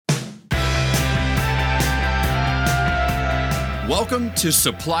Welcome to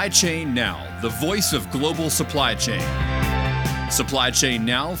Supply Chain Now, the voice of global supply chain. Supply Chain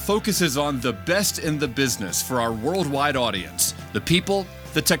Now focuses on the best in the business for our worldwide audience, the people,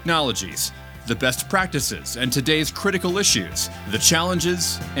 the technologies, the best practices, and today's critical issues, the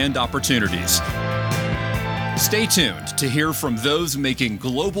challenges and opportunities. Stay tuned to hear from those making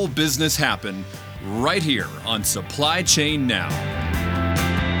global business happen right here on Supply Chain Now.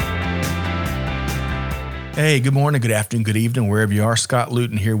 Hey, good morning, good afternoon, good evening, wherever you are. Scott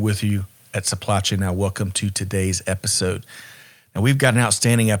Luton here with you at Supply Chain Now. Welcome to today's episode. Now, we've got an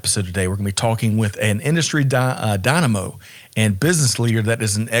outstanding episode today. We're going to be talking with an industry dynamo and business leader that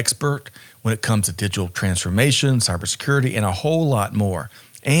is an expert when it comes to digital transformation, cybersecurity, and a whole lot more.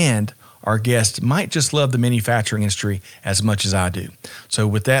 And our guest might just love the manufacturing industry as much as I do. So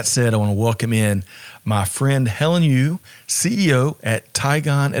with that said, I want to welcome in my friend Helen Yu, CEO at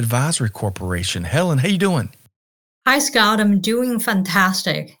Tigon Advisory Corporation. Helen, how you doing? Hi, Scott. I'm doing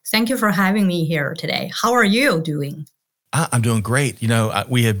fantastic. Thank you for having me here today. How are you doing? I'm doing great. You know,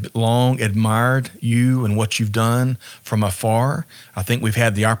 we have long admired you and what you've done from afar. I think we've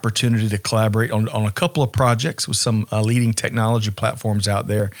had the opportunity to collaborate on a couple of projects with some leading technology platforms out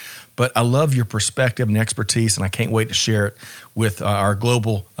there. But I love your perspective and expertise, and I can't wait to share it with our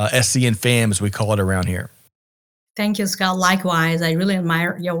global SCN fam, as we call it around here. Thank you, Scott. Likewise, I really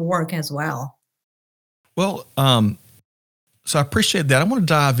admire your work as well. Well, so I appreciate that. I want to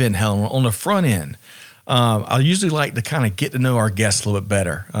dive in, Helen, on the front end. I usually like to kind of get to know our guests a little bit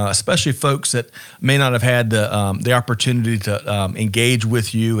better, especially folks that may not have had the opportunity to engage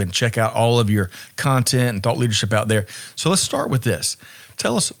with you and check out all of your content and thought leadership out there. So let's start with this.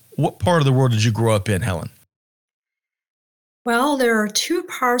 Tell us, what part of the world did you grow up in, Helen? Well, there are two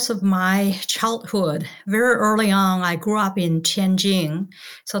parts of my childhood. Very early on, I grew up in Tianjin.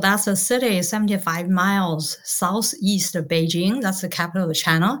 So that's a city 75 miles southeast of Beijing. That's the capital of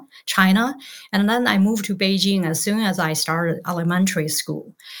China. And then I moved to Beijing as soon as I started elementary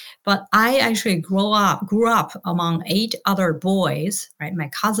school. But I actually grew up among 8 other boys, right? My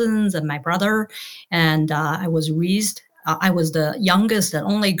cousins and my brother. And I was raised, I was the youngest and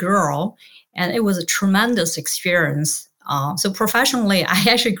only girl. And it was a tremendous experience. So professionally, I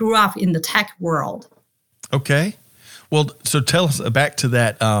actually grew up in the tech world. Okay. Well, so tell us back to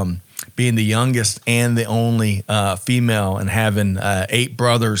that, being the youngest and the only female and having 8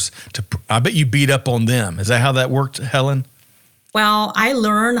 brothers. I bet you beat up on them. Is that how that worked, Helen? Well, I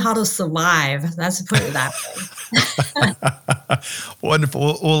learned how to survive. Let's put it that way.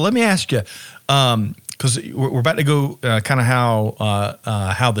 Wonderful. Well, let me ask you, because we're about to go kind of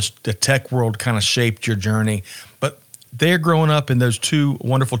how the tech world kind of shaped your journey, but they're growing up in those 2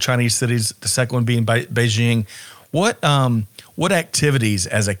 wonderful Chinese cities, the second one being Beijing. What activities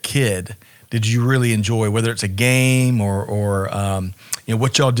as a kid did you really enjoy, whether it's a game or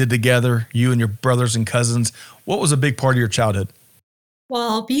what y'all did together, you and your brothers and cousins? What was a big part of your childhood?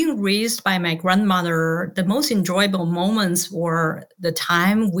 Well, being raised by my grandmother, the most enjoyable moments were the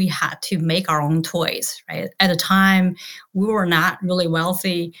time we had to make our own toys, right? At the time, we were not really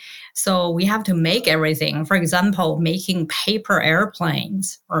wealthy, so we have to make everything. For example, making paper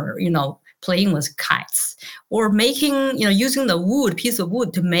airplanes or, playing with kites or making, using the piece of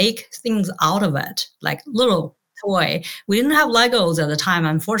wood to make things out of it, like little toy. We didn't have Legos at the time,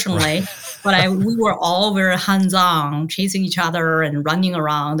 unfortunately, but we were all very hands-on, chasing each other and running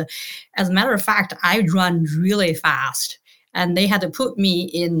around. As a matter of fact, I run really fast. And they had to put me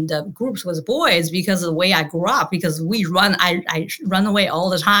in the groups with boys because of the way I grew up, because I run away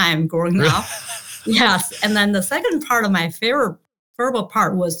all the time growing up. Yes. And then the second part of my favorite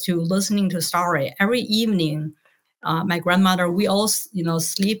part was to listening to story. Every evening, my grandmother, we all,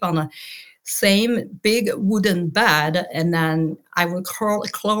 sleep on a same big wooden bed, and then I would curl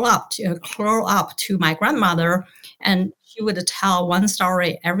up to my grandmother, and she would tell one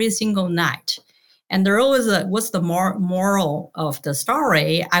story every single night. And there always what's the moral of the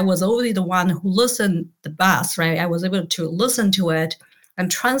story? I was always the one who listened the best, right? I was able to listen to it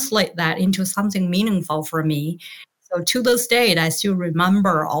and translate that into something meaningful for me. So to this date, I still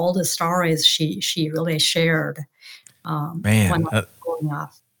remember all the stories she really shared when I was growing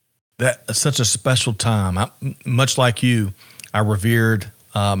up. That's such a special time. Much like you, I revered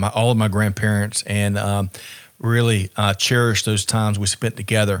all of my grandparents and really cherished those times we spent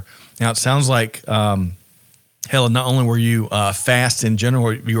together. Now, it sounds like, Helen, not only were you fast in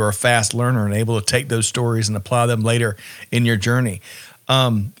general, you were a fast learner and able to take those stories and apply them later in your journey.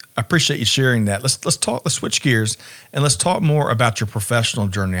 I appreciate you sharing that. Let's switch gears and let's talk more about your professional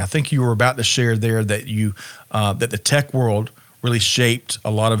journey. I think you were about to share there that that the tech world really shaped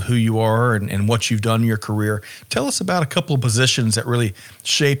a lot of who you are and what you've done in your career. Tell us about a couple of positions that really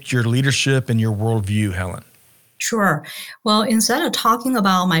shaped your leadership and your worldview, Helen. Sure. Well, instead of talking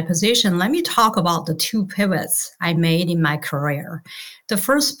about my position, let me talk about the two pivots I made in my career. The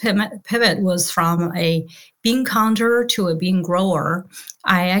first pivot was from a bean counter to a bean grower.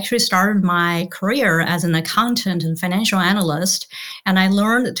 I actually started my career as an accountant and financial analyst, and I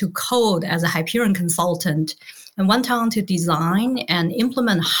learned to code as a Hyperion consultant and went on to design and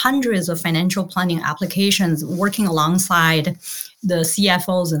implement hundreds of financial planning applications working alongside the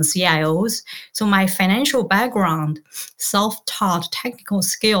CFOs and CIOs. So my financial background, self-taught technical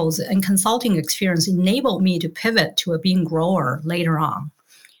skills, and consulting experience enabled me to pivot to a bean grower later on.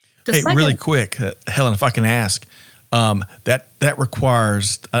 Really quick, Helen, if I can ask, that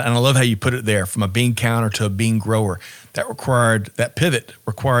requires, and I love how you put it there, from a bean counter to a bean grower, that pivot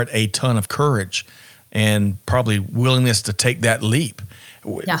required a ton of courage and probably willingness to take that leap.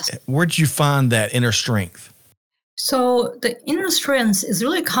 Yes. Where did you find that inner strength? So the inner strength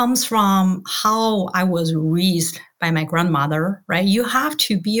really comes from how I was raised by my grandmother, right? You have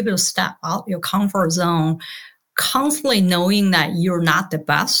to be able to step out your comfort zone, constantly knowing that you're not the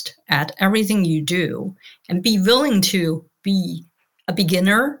best at everything you do, and be willing to be a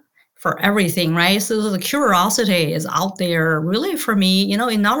beginner for everything, right? So the curiosity is out there really for me. In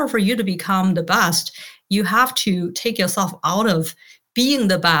order for you to become the best, you have to take yourself out of being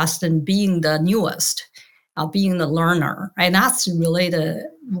the best and being the newest, being the learner, right? That's really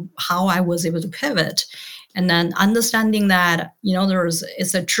how I was able to pivot. And then understanding that,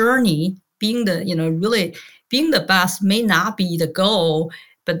 it's a journey. Being the best may not be the goal,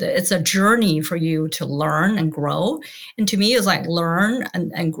 but it's a journey for you to learn and grow. And to me, it's like learning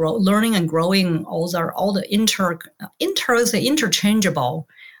and growing. All the interchangeable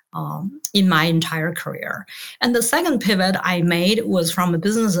in my entire career. And the second pivot I made was from a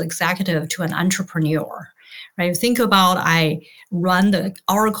business executive to an entrepreneur. Right? Think about, I run the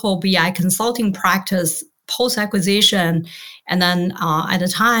Oracle BI consulting practice post-acquisition. And then at the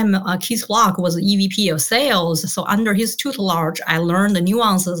time, Keith Block was the EVP of sales. So under his tutelage, I learned the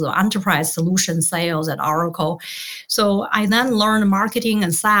nuances of enterprise solution sales at Oracle. So I then learned marketing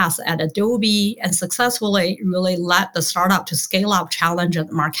and SaaS at Adobe and successfully really led the startup to scale up challenge at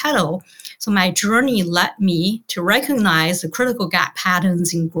Marketo. So my journey led me to recognize the critical gap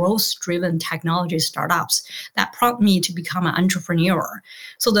patterns in growth-driven technology startups that prompt me to become an entrepreneur.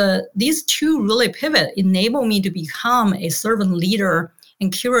 So these two really pivot enable me to become a servant leader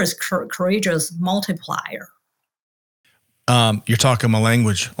and curious, courageous multiplier. You're talking my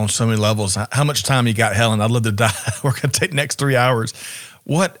language on so many levels. How much time you got, Helen? I'd love to dive. We're going to take the next 3 hours.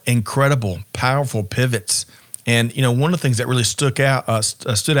 What incredible, powerful pivots. And, one of the things that really stood out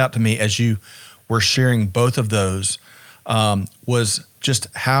to me as you were sharing both of those was just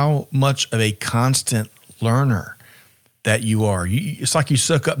how much of a constant learner that you are. It's like you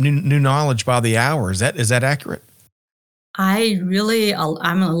soak up new knowledge by the hour. Is that accurate? I'm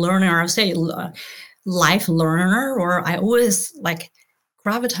a learner. I would say life learner, or I always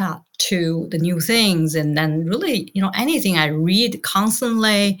gravitate to the new things. And then really, anything I read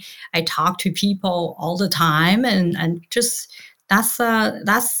constantly, I talk to people all the time, and just that's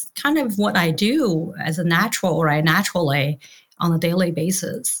kind of what I do as a naturally on a daily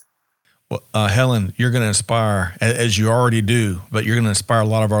basis. Well, Helen, you're going to inspire, as you already do, but you're going to inspire a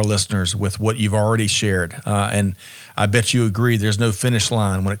lot of our listeners with what you've already shared. And I bet you agree there's no finish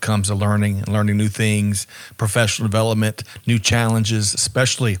line when it comes to learning new things, professional development, new challenges,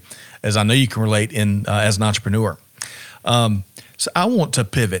 especially as I know you can relate as an entrepreneur. So I want to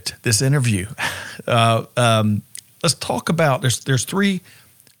pivot this interview. Let's talk about, there's three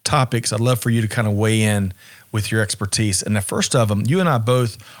topics I'd love for you to kind of weigh in with your expertise. And the first of them, you and I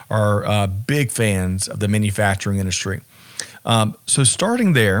both are big fans of the manufacturing industry. So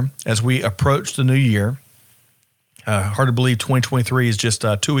starting there, as we approach the new year, hard to believe 2023 is just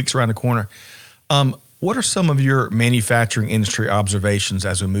 2 weeks around the corner. What are some of your manufacturing industry observations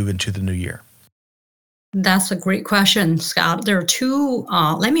as we move into the new year? That's a great question, Scott. There are two,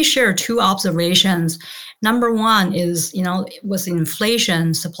 let me share two observations. Number one is, with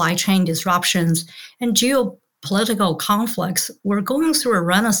inflation, supply chain disruptions, and geopolitical conflicts, we're going through a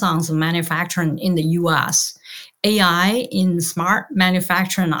renaissance of manufacturing in the US. AI in smart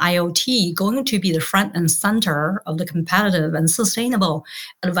manufacturing and IoT going to be the front and center of the competitive and sustainable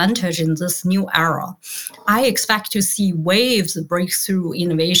advantage in this new era. I expect to see waves of breakthrough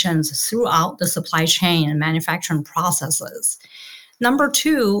innovations throughout the supply chain and manufacturing processes. Number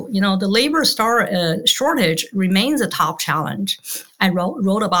two, the labor shortage remains a top challenge. I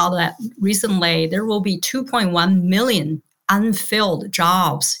wrote about that recently. There will be 2.1 million unfilled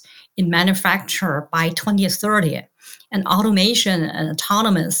jobs in manufacture by 2030. And automation and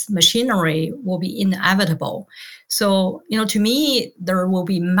autonomous machinery will be inevitable. So, to me, there will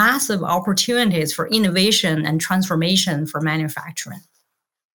be massive opportunities for innovation and transformation for manufacturing.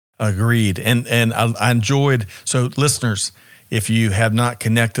 Agreed. And I enjoyed, so listeners, if you have not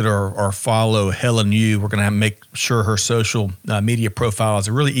connected or follow Helen Yu, we're going to make sure her social media profile is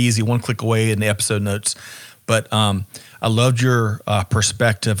really easy, one click away in the episode notes. But I loved your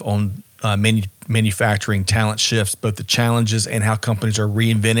perspective on manufacturing talent shifts, both the challenges and how companies are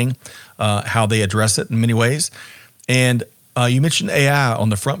reinventing how they address it in many ways. And you mentioned AI on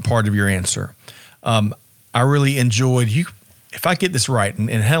the front part of your answer. I really enjoyed you. If I get this right, and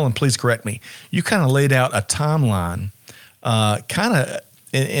Helen, please correct me, you kind of laid out a timeline, kind of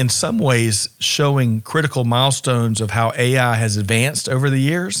in some ways showing critical milestones of how AI has advanced over the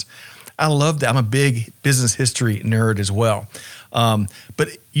years. I love that. I'm a big business history nerd as well. But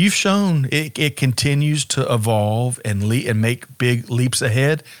you've shown it continues to evolve and make big leaps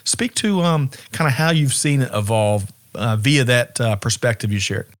ahead. Speak to kind of how you've seen it evolve via that perspective you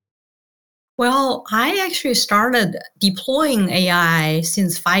shared. Well, I actually started deploying AI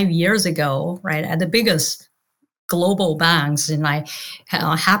since 5 years ago, right, at the biggest global banks. And I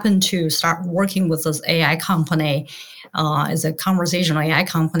happened to start working with this AI company as a conversational AI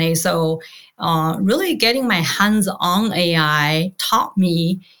company. So really getting my hands on AI taught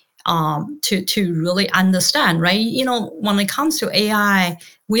me to really understand, right? When it comes to AI,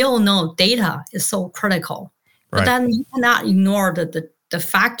 we all know data is so critical. Right. But then you cannot ignore the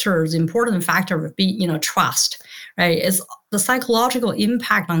factors, important factor would be, trust, right? It's the psychological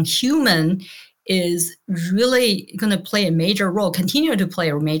impact on human is really going to play a major role, continue to play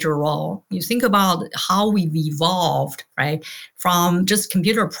a major role. You think about how we've evolved, right? From just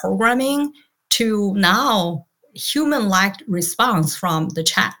computer programming to now human-like response from the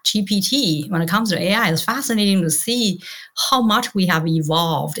chat GPT when it comes to AI. It's fascinating to see how much we have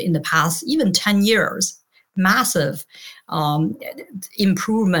evolved in the past, even 10 years. Massive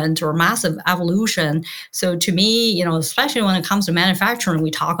improvement or massive evolution. So to me, especially when it comes to manufacturing,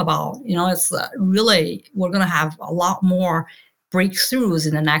 we talk about, it's really, we're going to have a lot more breakthroughs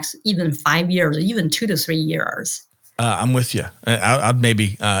in the next even 5 years, or even 2 to 3 years. I'm with you. I'd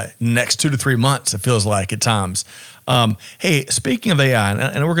maybe next 2 to 3 months, it feels like at times. Hey, speaking of AI,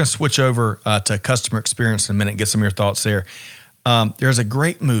 and we're going to switch over to customer experience in a minute and get some of your thoughts there. There's a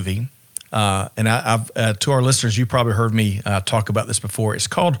great movie. And I've to our listeners, you probably heard me talk about this before. It's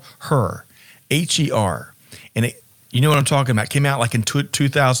called Her, H-E-R. And you know what I'm talking about. It came out like in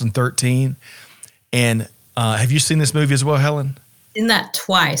 2013. And have you seen this movie as well, Helen? Seen that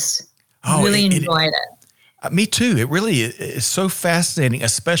twice. Really enjoyed it. Me too. It really is so fascinating,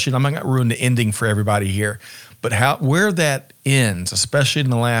 especially, I'm not going to ruin the ending for everybody here, but where that ends, especially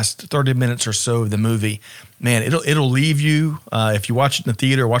in the last 30 minutes or so of the movie, man, it'll leave you, if you watch it in the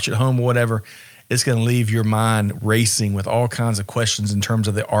theater, watch it at home or whatever, it's going to leave your mind racing with all kinds of questions in terms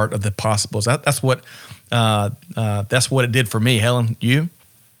of the art of the possibles. That's what it did for me. Helen, you?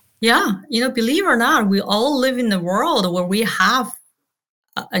 Yeah. Believe it or not, we all live in the world where we have,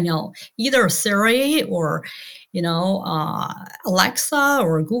 either Siri or, Alexa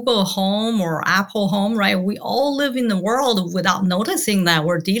or Google Home or Apple Home, right? We all live in the world without noticing that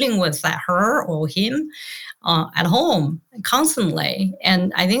we're dealing with that her or him at home constantly.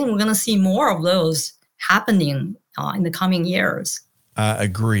 And I think we're going to see more of those happening in the coming years. I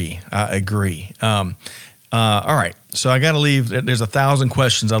agree. All right. So I got to leave. There's 1,000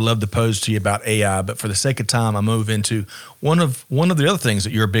 questions I'd love to pose to you about AI, but for the sake of time, I move into one of the other things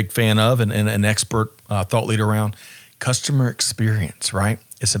that you're a big fan of and an expert thought leader around, customer experience, right?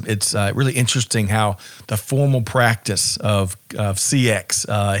 It's really interesting how the formal practice of CX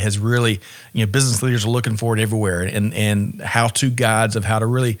has really, business leaders are looking for it everywhere, and how-to guides of how to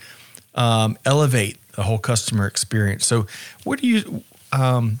really elevate the whole customer experience. So what do you...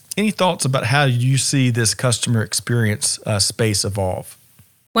 any thoughts about how you see this customer experience space evolve?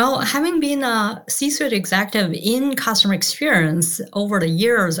 Well, having been a C-suite executive in customer experience over the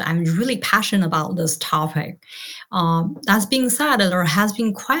years, I'm really passionate about this topic. That being said, there has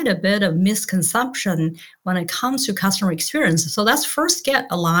been quite a bit of misconception when it comes to customer experience. So let's first get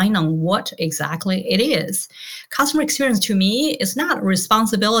aligned on what exactly it is. Customer experience to me is not a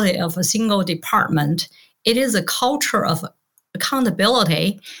responsibility of a single department. It is a culture of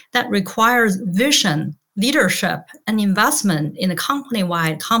accountability that requires vision, leadership, and investment in a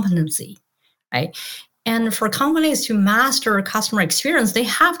company-wide competency, right? And for companies to master customer experience, they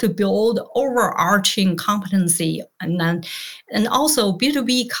have to build overarching competency. And also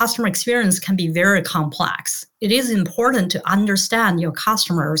B2B customer experience can be very complex. It is important to understand your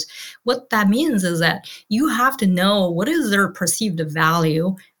customers. What that means is that you have to know what is their perceived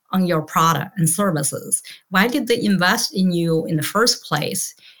value on your product and services. Why did they invest in you in the first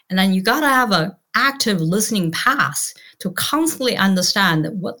place? And then you got to have an active listening path to constantly understand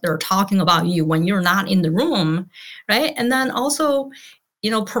what they're talking about you when you're not in the room, right? And then also,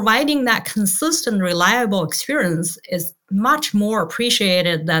 providing that consistent, reliable experience is much more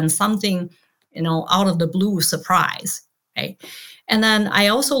appreciated than something, out of the blue surprise, right? And then I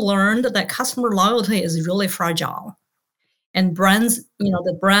also learned that customer loyalty is really fragile. And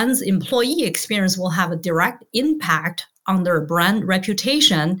the brand's employee experience will have a direct impact on their brand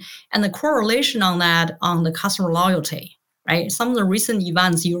reputation and the correlation on that on the customer loyalty, right? Some of the recent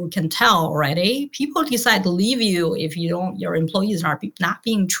events you can tell already, people decide to leave you if your employees are not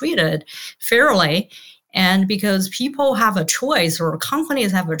being treated fairly. And because people have a choice or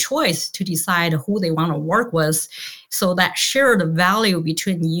companies have a choice to decide who they want to work with. So that shared value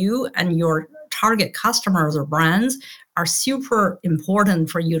between you and your target customers or brands are super important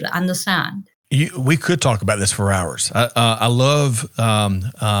for you to understand. We could talk about this for hours. I love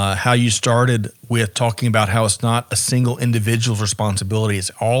how you started with talking about how it's not a single individual's responsibility.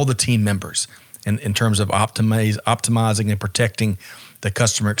 It's all the team members in terms of optimizing and protecting the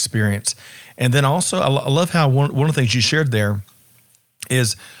customer experience. And then also, I love how one of the things you shared there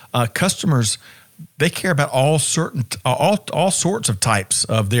is customers, they care about all sorts of types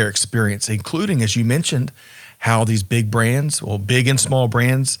of their experience, including, as you mentioned, how these big brands, big and small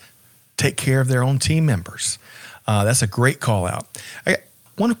brands, take care of their own team members. That's a great call out. I got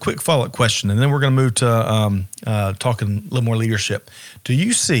one quick follow-up question, and then we're going to move to talking a little more leadership. Do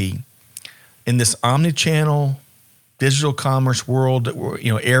you see in this omni-channel digital commerce world that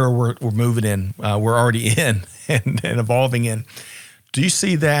era we're moving in, we're already in and evolving in, do you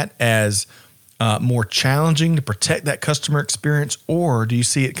see that as more challenging to protect that customer experience, or do you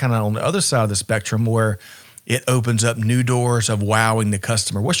see it kind of on the other side of the spectrum where it opens up new doors of wowing the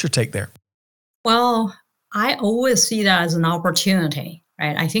customer? What's your take there? Well, I always see that as an opportunity,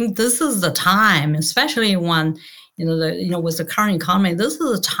 right? I think this is the time, especially when, with the current economy, this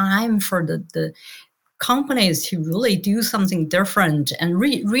is a time for the companies to really do something different and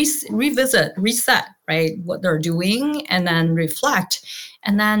revisit, reset, right, what they're doing, and then reflect,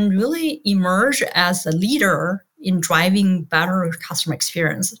 and then really emerge as a leader in driving better customer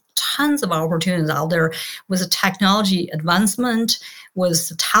experience. Tons of opportunities out there with the technology advancement, with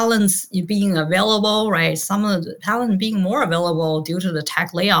the talents being available, right? Some of the talent being more available due to the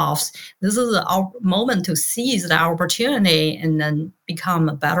tech layoffs. This is a moment to seize the opportunity and then become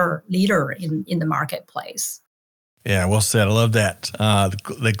a better leader in the marketplace. Yeah, well said. I love that.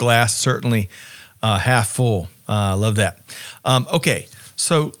 The glass certainly half full. I love that. Okay.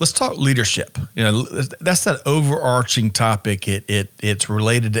 So let's talk leadership. That's that overarching topic. It's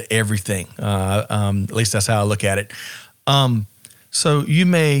related to everything. At least that's how I look at it. So you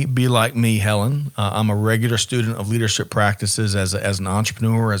may be like me, Helen. I'm a regular student of leadership practices as an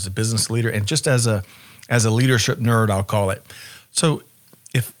entrepreneur, as a business leader, and just as a leadership nerd, I'll call it. So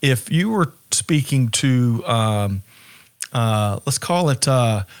if you were speaking to let's call it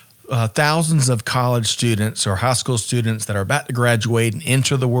thousands of college students or high school students that are about to graduate and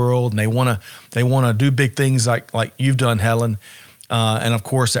enter the world, and they want to do big things like you've done, Helen, and of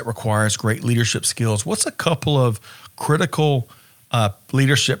course that requires great leadership skills. What's a couple of critical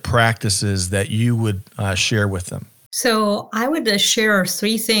leadership practices that you would share with them? So I would share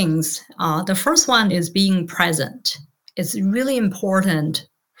three things. The first one is being present. It's really important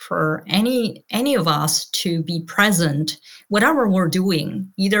for any of us to be present, whatever we're doing,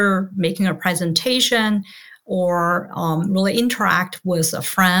 either making a presentation or really interact with a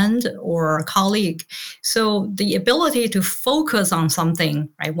friend or a colleague. So the ability to focus on something,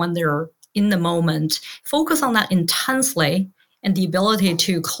 right, when they're in the moment, focus on that intensely, and the ability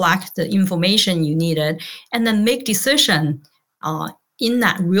to collect the information you needed, and then make decision in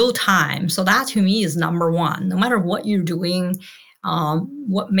that real time. So that to me is number one. No matter what you're doing,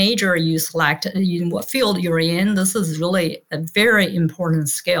 what major you select, what field you're in, this is really a very important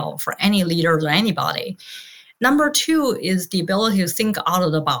skill for any leader or anybody. Number two is the ability to think out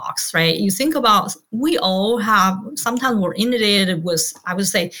of the box, right? You think about, we all have, sometimes we're inundated with, I would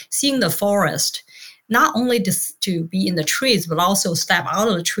say, seeing the forest, not only to be in the trees, but also step out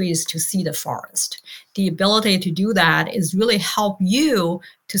of the trees to see the forest. The ability to do that is really help you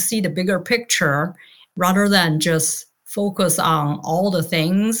to see the bigger picture rather than just focus on all the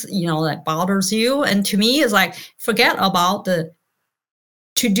things, that bothers you. And to me, it's like, forget about the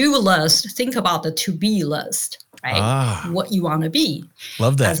to-do list, think about the to-be list, right? What you want to be.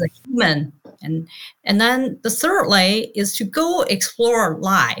 Love that. As a human. And then the third way is to go explore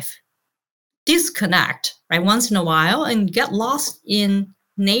life, disconnect, right? Once in a while and get lost in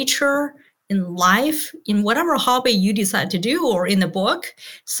nature, in life, in whatever hobby you decide to do, or in a book.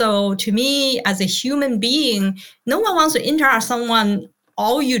 So to me, as a human being, no one wants to interact with someone.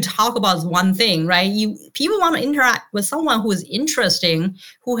 All you talk about is one thing, right? People want to interact with someone who is interesting,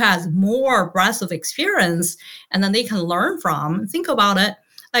 who has more breadth of experience, and then they can learn from. Think about it.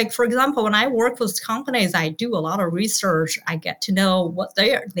 Like, for example, when I work with companies, I do a lot of research. I get to know what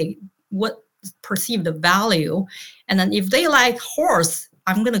what perceived value. And then if they like horse,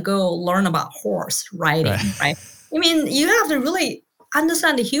 I'm going to go learn about horse riding, right? I mean, you have to really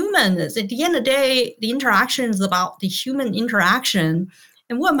understand the humans. At the end of the day, the interaction is about the human interaction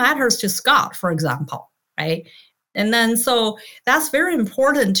and what matters to Scott, for example, right? And then, so that's very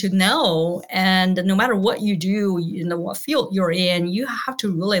important to know. And no matter what you do, what field you're in, you have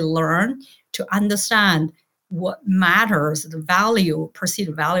to really learn to understand what matters, the value,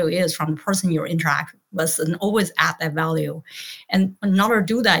 perceived value is from the person you're interacting with, and always add that value. And in order to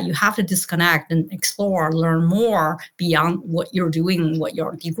do that, you have to disconnect and explore, learn more beyond what you're doing, what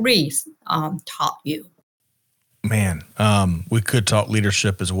your degrees taught you. Man, we could talk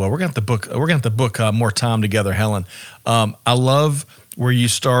leadership as well. We're going to have to book more time together, Helen. I love where you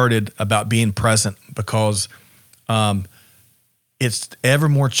started about being present, because it's ever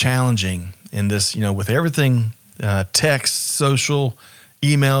more challenging in this, with everything, text, social,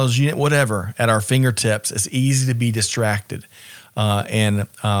 emails, whatever at our fingertips. It's easy to be distracted. And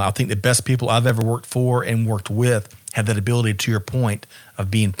I think the best people I've ever worked for and worked with have that ability, to your point,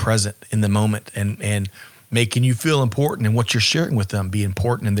 of being present in the moment and making you feel important, and what you're sharing with them be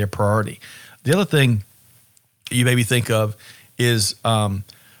important in their priority. The other thing you maybe think of is not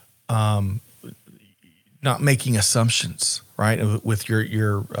making assumptions, right? With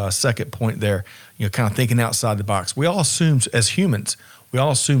your second point there, kind of thinking outside the box. We all assume, as humans, we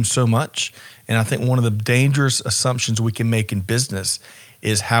all assume so much. And I think one of the dangerous assumptions we can make in business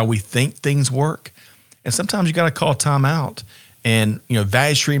is how we think things work. And sometimes you got to call time out and,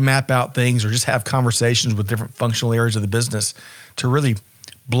 value stream map out things, or just have conversations with different functional areas of the business to really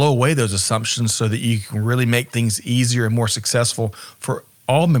blow away those assumptions, so that you can really make things easier and more successful for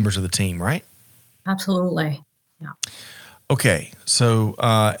all members of the team, right? Absolutely. Yeah. Okay. So,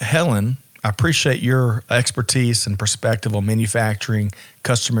 Helen, I appreciate your expertise and perspective on manufacturing,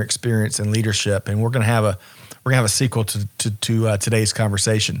 customer experience, and leadership. And we're going to have a sequel to today's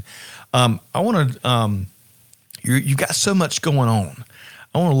conversation. I want to, you got so much going on.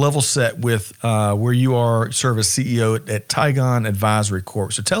 I want to level set with where you serve as CEO at Tigon Advisory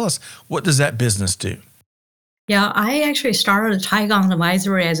Corp. So tell us, what does that business do? Yeah, I actually started Tigon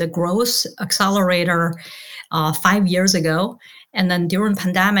Advisory as a growth accelerator 5 years ago. And then during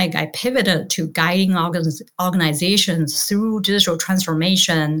pandemic, I pivoted to guiding organizations through digital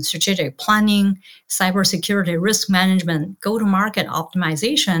transformation, strategic planning, cybersecurity, risk management, go-to-market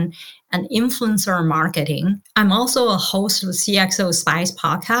optimization, and influencer marketing. I'm also a host of the CXO Spice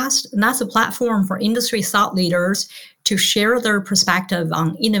podcast, and that's a platform for industry thought leaders to share their perspective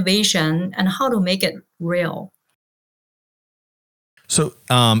on innovation and how to make it real. So,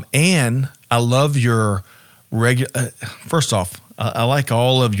 Anne, I love your first off, I like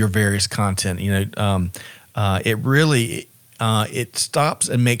all of your various content. It really it stops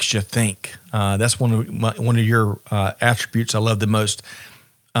and makes you think. That's one of your attributes I love the most.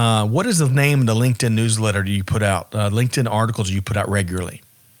 What is the name of the LinkedIn newsletter do you put out? LinkedIn articles you put out regularly?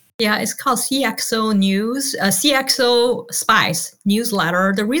 Yeah, it's called CXO News, CXO Spice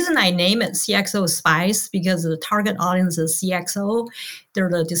newsletter. The reason I name it CXO Spice, because the target audience is CXO.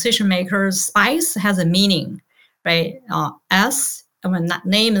 They're the decision makers. Spice has a meaning, right? That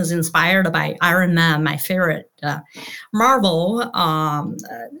name is inspired by Iron Man, my favorite Marvel.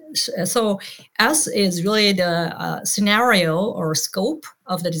 So S is really the scenario or scope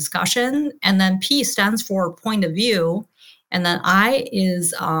of the discussion. And then P stands for point of view. And then I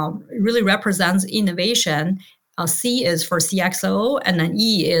is really represents innovation. C is for CXO, and then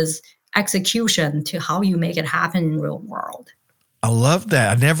E is execution, to how you make it happen in real world. I love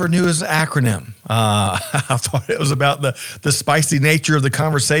that. I never knew it was an acronym. I thought it was about the spicy nature of the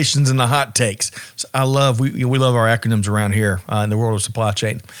conversations and the hot takes. So we love our acronyms around here in the world of supply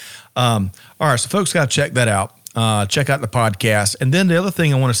chain. All right, so folks got to check that out. Check out the podcast. And then the other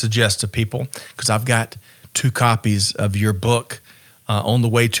thing I want to suggest to people, because I've got 2 copies of your book on the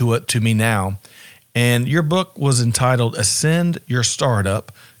way to me now. And your book was entitled Ascend Your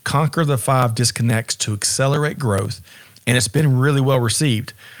Startup, Conquer the 5 Disconnects to Accelerate Growth. And it's been really well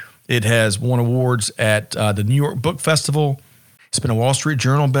received. It has won awards at the New York Book Festival. It's been a Wall Street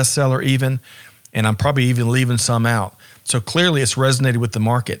Journal bestseller even, and I'm probably even leaving some out. So clearly it's resonated with the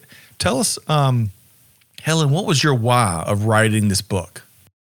market. Tell us, Helen, what was your why of writing this book?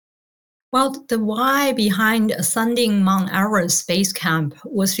 Well, the why behind ascending Mount Everest base camp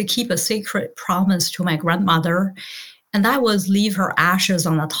was to keep a sacred promise to my grandmother, and that was leave her ashes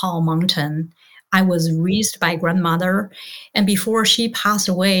on a tall mountain. I was raised by grandmother, and before she passed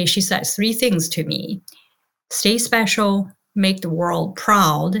away, she said 3 things to me: stay special, make the world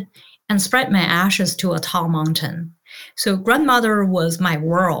proud, and spread my ashes to a tall mountain. So grandmother was my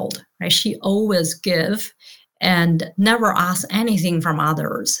world, right? She always give and never ask anything from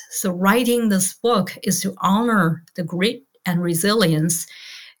others. So writing this book is to honor the grit and resilience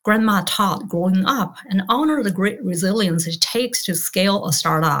grandma taught growing up, and honor the great resilience it takes to scale a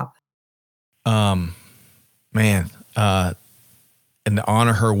startup. And to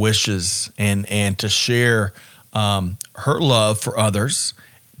honor her wishes and to share her love for others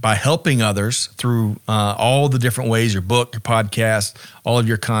by helping others through all the different ways, your book, your podcast, all of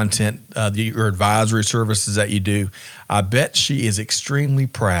your content, your advisory services that you do. I bet she is extremely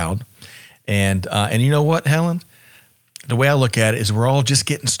proud. And you know what, Helen? The way I look at it is we're all just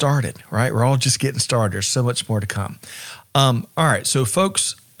getting started, right? We're all just getting started. There's so much more to come. All right. So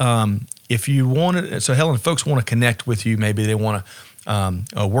folks, if you want to, Helen, folks want to connect with you, maybe they want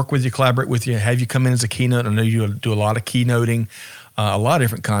to work with you, collaborate with you, have you come in as a keynote. I know you do a lot of keynoting, a lot of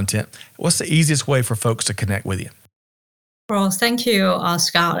different content. What's the easiest way for folks to connect with you? Well, thank you,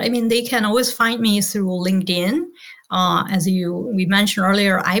 Scott. I mean, they can always find me through LinkedIn. As we mentioned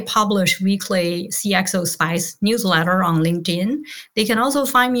earlier, I publish weekly CXO Spice newsletter on LinkedIn. They can also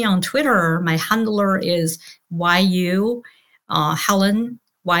find me on Twitter. My handler is YU, Helen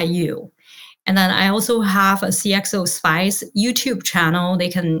YU. And then I also have a CXO Spice YouTube channel. They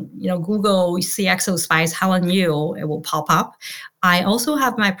can, Google CXO Spice Helen Yu. It will pop up. I also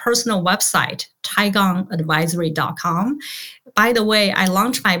have my personal website, taigongadvisory.com. By the way, I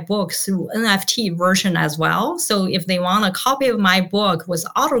launched my book through NFT version as well. So if they want a copy of my book with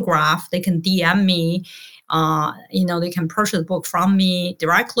autograph, they can DM me. They can purchase the book from me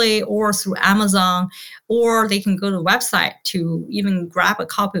directly or through Amazon, or they can go to the website to even grab a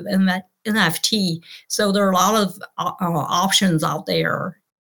copy of NFT. So there are a lot of options out there.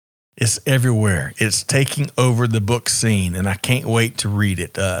 It's everywhere. It's taking over the book scene, and I can't wait to read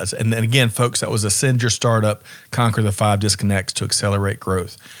it. And then again, folks, that was Ascend Your Startup, Conquer the 5 Disconnects to Accelerate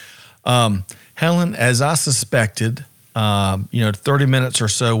Growth. Helen, as I suspected, 30 minutes or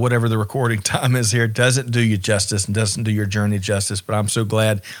so, whatever the recording time is here, doesn't do you justice and doesn't do your journey justice. But I'm so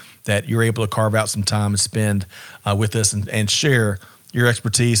glad that you're able to carve out some time and spend with us and share your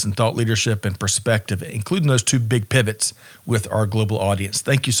expertise and thought leadership and perspective, including those 2 big pivots with our global audience.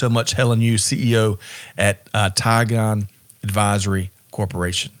 Thank you so much, Helen Yu, CEO at Taigon Advisory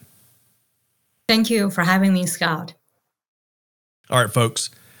Corporation. Thank you for having me, Scott. All right, folks.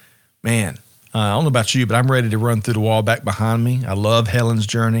 Man, I don't know about you, but I'm ready to run through the wall back behind me. I love Helen's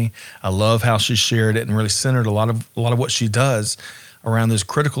journey. I love how she shared it and really centered a lot of what she does around those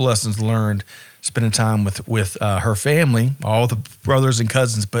critical lessons learned, spending time with her family, all the brothers and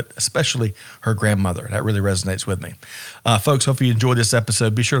cousins, but especially her grandmother. That really resonates with me. Folks, hopefully you enjoyed this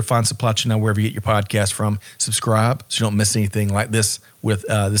episode. Be sure to find Supply Chain Now wherever you get your podcast from. Subscribe so you don't miss anything like this with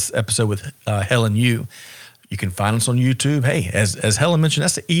this episode with Helen Yu. You can find us on YouTube. Hey, as Helen mentioned,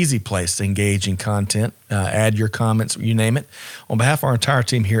 that's the easy place to engage in content. Add your comments, you name it. On behalf of our entire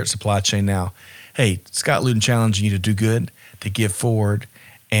team here at Supply Chain Now, hey, Scott Luton challenging you to do good, to give forward,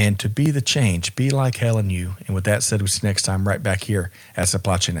 and to be the change. Be like Helen Yu. And with that said, we'll see you next time right back here at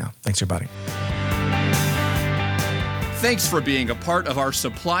Supply Chain Now. Thanks, everybody. Thanks for being a part of our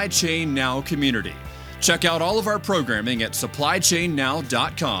Supply Chain Now community. Check out all of our programming at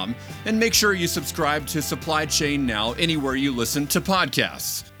supplychainnow.com and make sure you subscribe to Supply Chain Now anywhere you listen to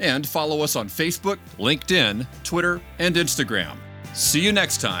podcasts. And follow us on Facebook, LinkedIn, Twitter, and Instagram. See you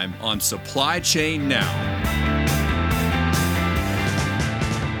next time on Supply Chain Now.